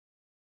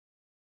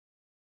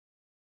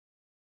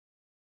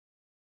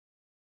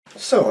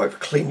So I've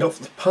cleaned off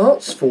the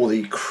parts for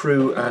the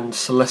Crew and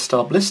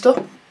Celestar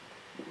Ballista,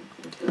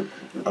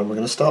 and we're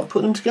going to start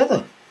putting them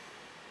together.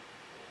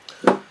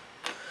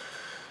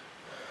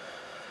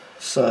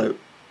 So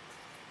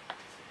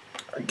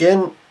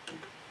again,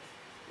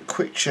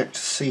 quick check to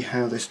see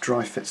how this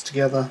dry fits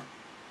together.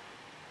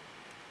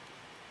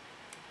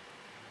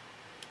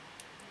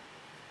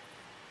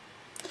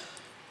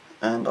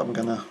 And I'm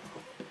going to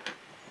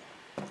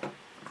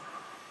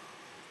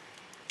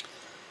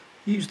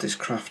use this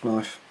craft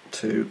knife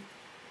to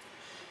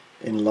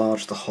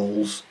enlarge the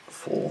holes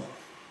for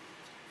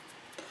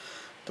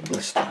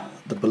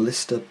the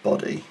ballista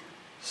body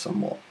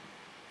somewhat.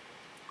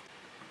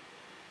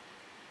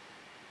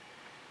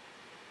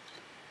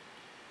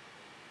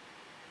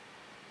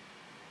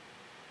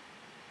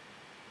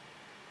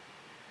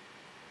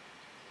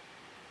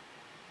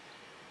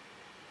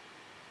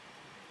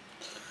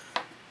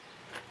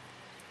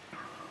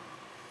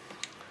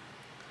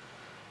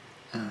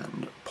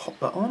 And pop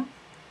that on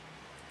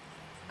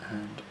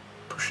and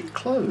push it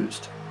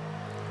closed.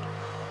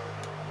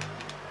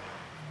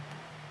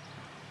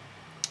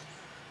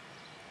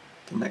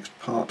 The next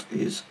part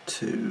is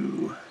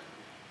to,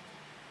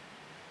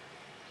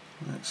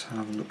 let's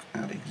have a look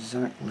at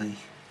exactly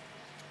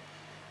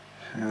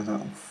how that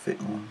will fit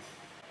on.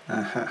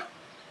 Aha,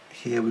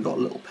 here we've got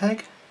a little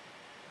peg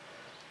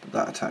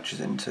that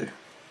attaches into.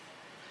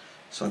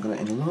 So I'm going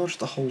to enlarge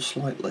the hole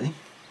slightly.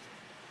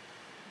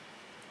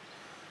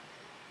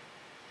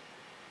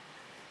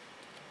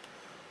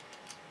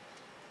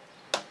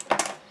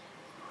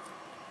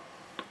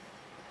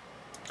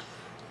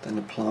 Then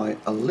apply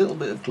a little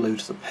bit of glue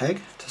to the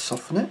peg to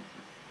soften it,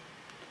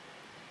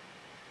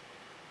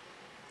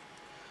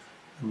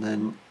 and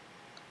then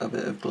a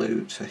bit of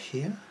glue to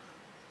here.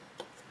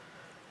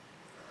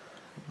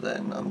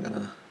 Then I'm going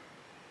to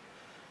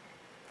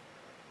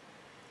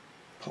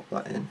pop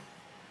that in.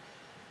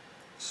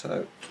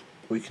 So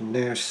we can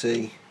now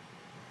see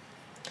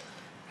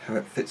how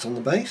it fits on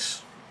the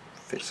base.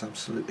 Fits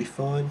absolutely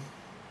fine.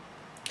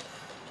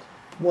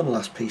 One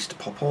last piece to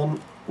pop on,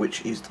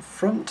 which is the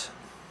front,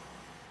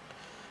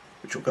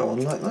 which will go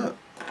on like that.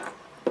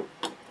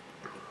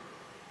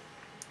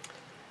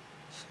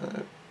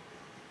 So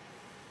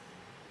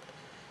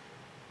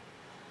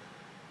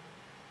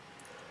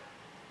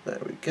there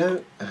we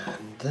go,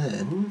 and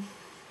then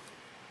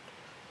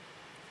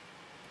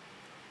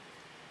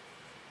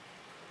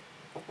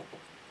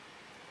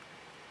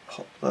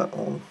pop that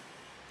on.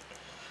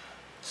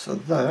 So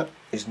that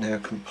is now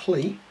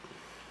complete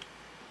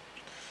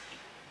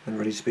and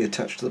ready to be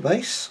attached to the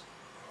base.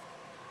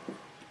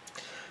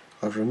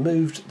 I've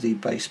removed the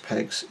base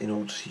pegs in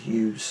order to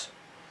use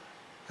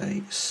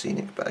a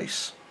scenic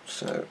base.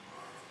 So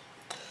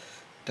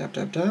dab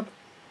dab dab,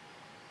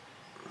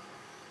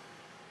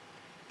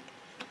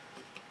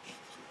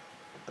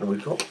 and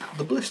we've got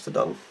the blister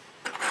done.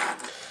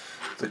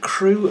 The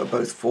Crew are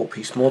both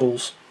 4-piece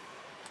models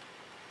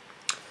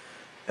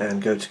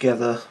and go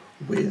together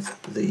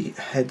with the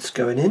heads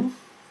going in,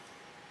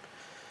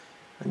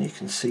 and you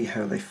can see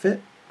how they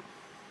fit.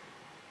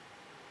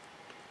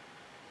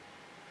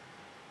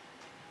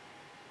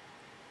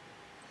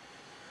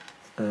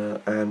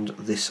 And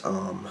this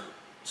arm.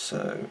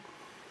 So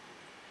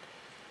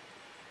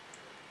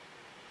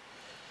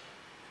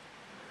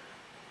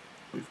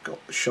we've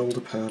got the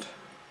shoulder pad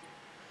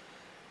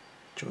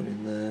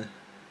joining there,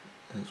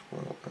 as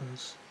well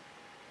as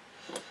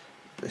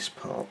this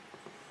part.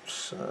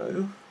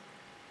 So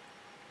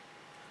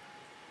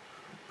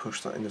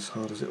push that in as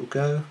hard as it will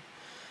go,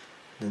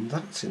 and then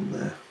that's in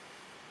there.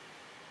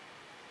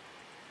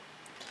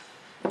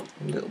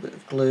 A little bit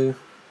of glue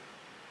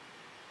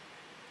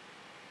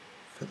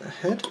for the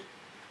head.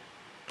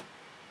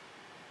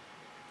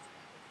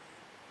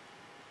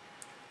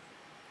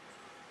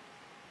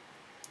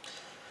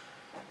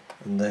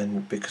 And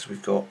then, because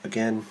we've got,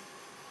 again,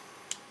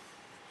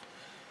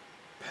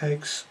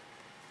 pegs,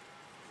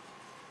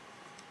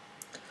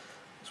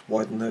 let's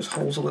widen those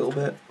holes a little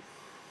bit,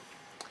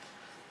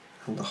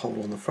 and the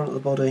hole on the front of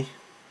the body.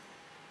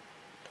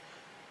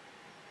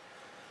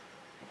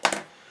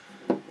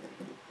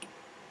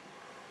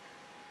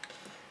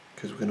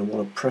 Because we're going to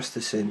want to press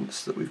this in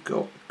so that we've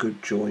got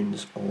good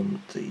joins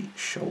on the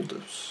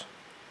shoulders.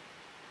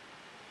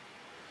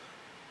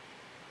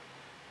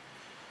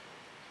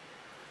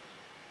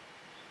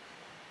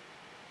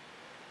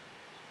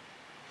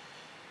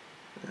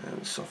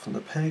 And soften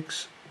the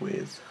pegs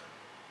with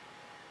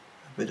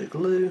a bit of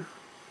glue.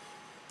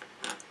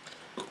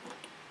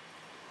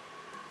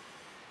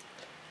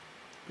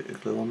 Bit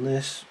of glue on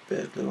this,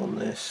 bit of glue on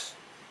this,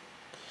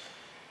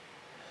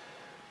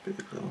 bit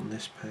of glue on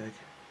this peg.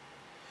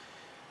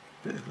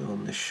 Bit of glue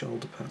on this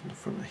shoulder pad in the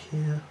front of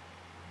here,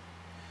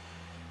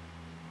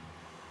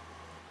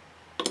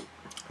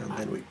 and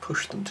then we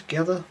push them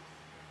together.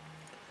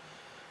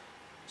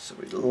 So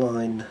we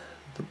line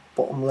the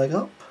bottom leg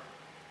up,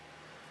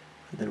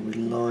 and then we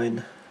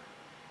line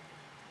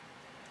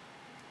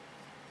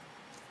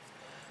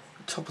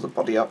the top of the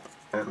body up,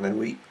 and then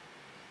we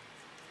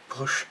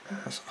push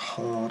as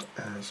hard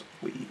as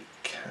we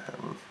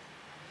can.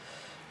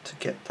 to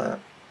get that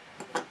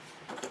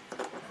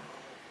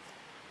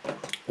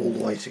all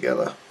the way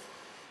together.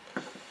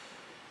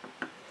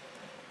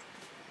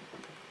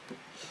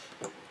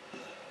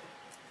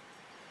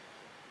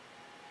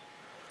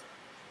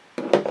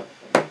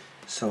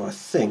 So I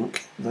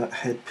think that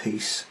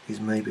headpiece is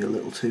maybe a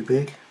little too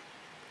big.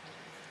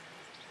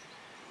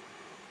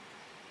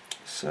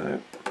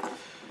 So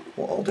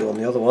what I'll do on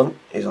the other one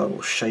is I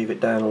will shave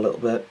it down a little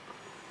bit.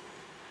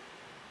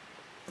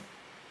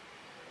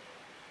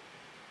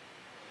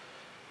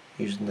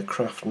 Using the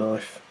craft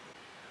knife,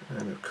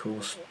 and of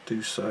course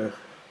do so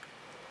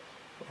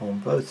on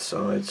both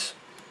sides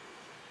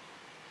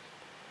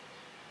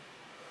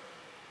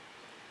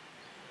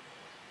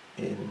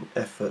in an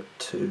effort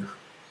to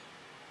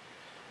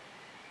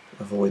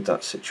avoid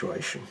that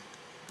situation.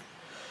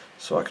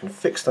 So I can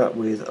fix that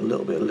with a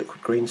little bit of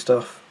liquid green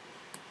stuff,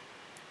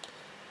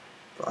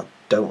 but I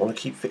don't want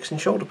to keep fixing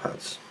shoulder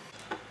pads.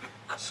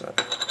 So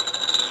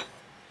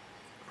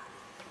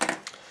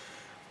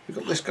we've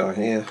got this guy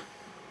here.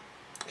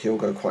 He'll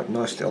go quite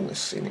nicely on this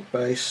scenic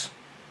base.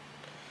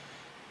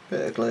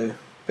 Bit of glue,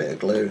 bit of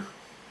glue.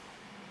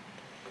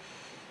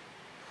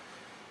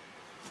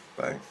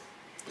 Bang.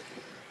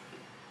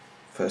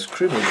 First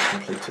crew member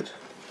completed.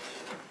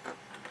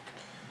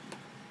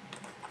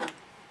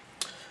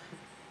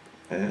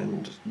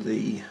 And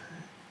the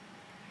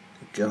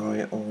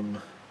guy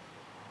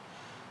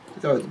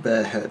with the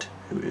bare head,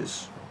 who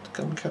is the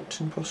gun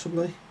captain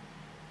possibly.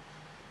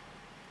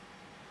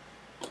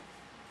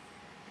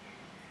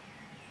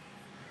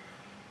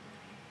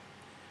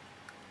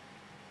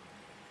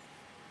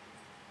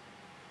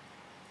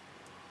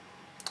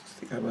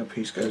 The ammo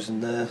piece goes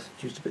in there.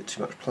 Used a bit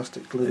too much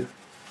plastic glue,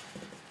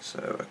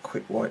 so a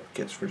quick wipe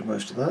gets rid of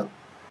most of that.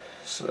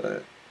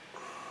 So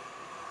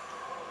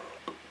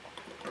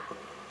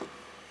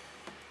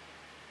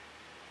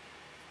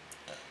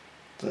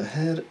the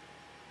head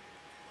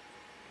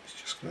is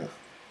just going to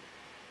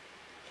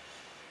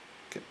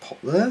get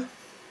popped there,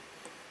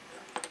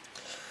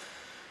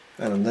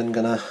 and I'm then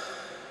going to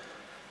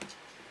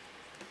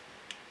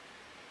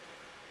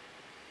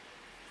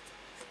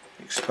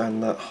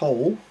expand that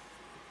hole,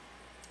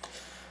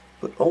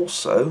 but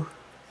also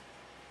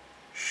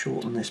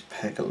shorten this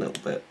peg a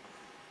little bit,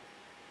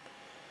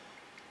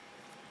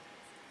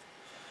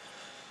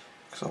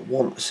 because I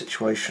want a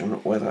situation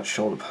where that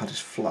shoulder pad is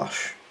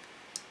flush.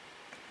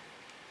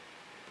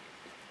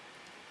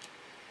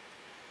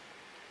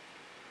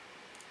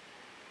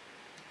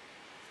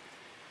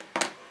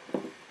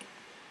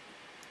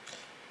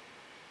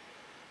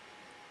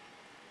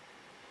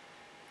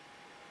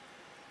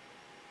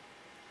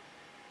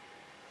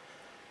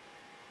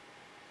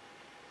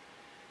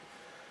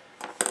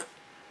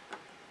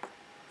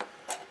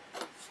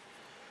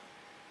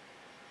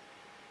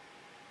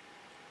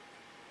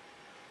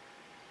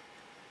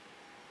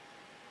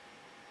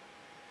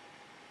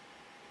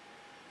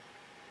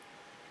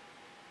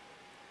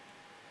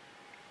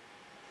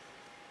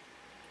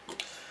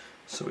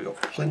 So we've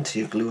got plenty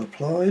of glue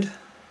applied.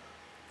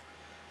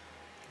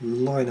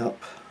 Line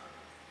up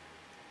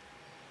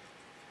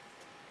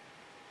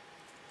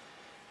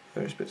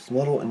various bits of the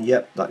model, and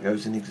yep, that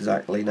goes in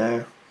exactly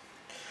now.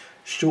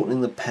 Shortening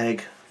the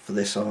peg for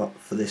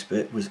this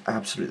bit was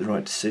absolutely the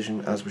right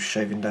decision, as was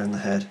shaving down the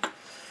head.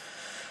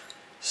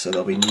 So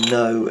there'll be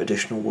no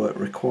additional work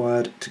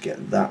required to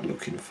get that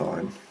looking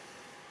fine.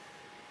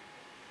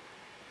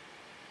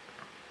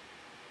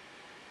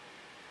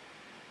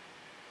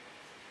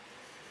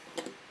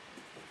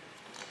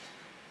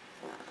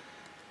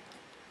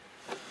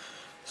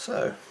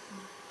 So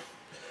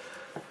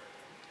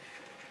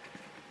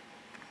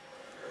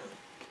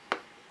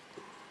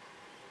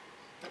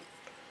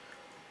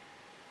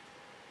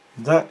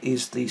that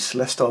is the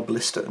Celestar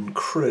Ballista and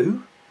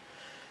crew.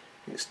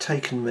 It's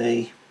taken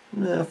me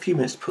a few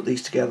minutes to put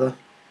these together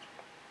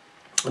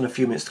and a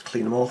few minutes to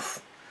clean them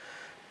off,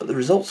 but the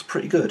results are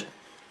pretty good.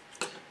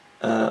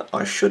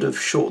 I should have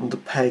shortened the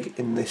peg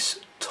in this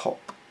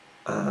top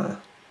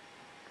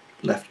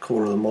left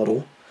corner of the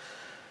model,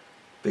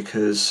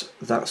 because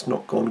that's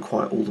not gone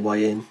quite all the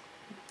way in.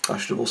 I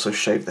should have also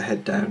shaved the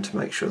head down to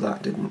make sure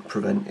that didn't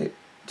prevent it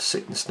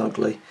sitting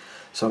snugly.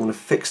 So I'm going to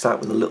fix that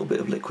with a little bit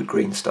of liquid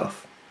green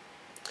stuff.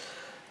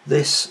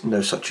 This,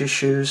 no such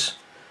issues.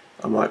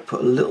 I might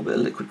put a little bit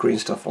of liquid green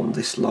stuff on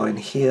this line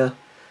here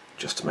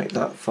just to make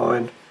that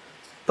fine,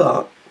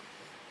 but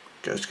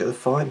goes together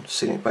fine.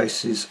 Scenic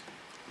bases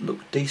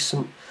look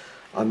decent.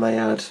 I may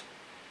add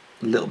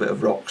a little bit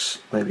of rocks,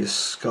 maybe a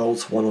skull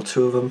to one or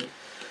two of them,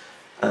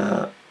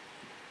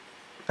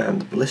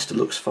 and the ballista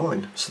looks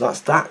fine. So that's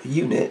that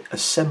unit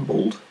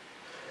assembled.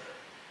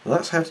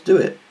 That's how to do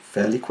it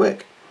fairly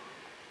quick.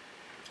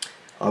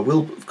 I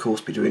will of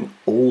course be doing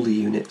all the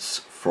units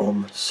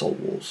from Soul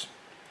Wars,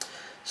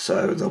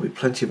 so there'll be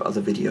plenty of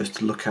other videos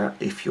to look at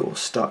if you're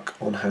stuck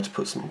on how to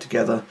put something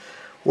together,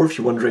 or if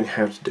you're wondering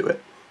how to do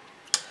it.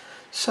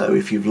 So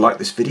if you've liked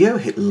this video,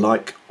 hit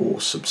like or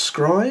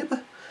subscribe.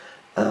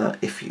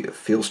 If you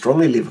feel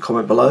strongly, leave a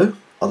comment below.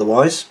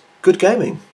 Otherwise, good gaming.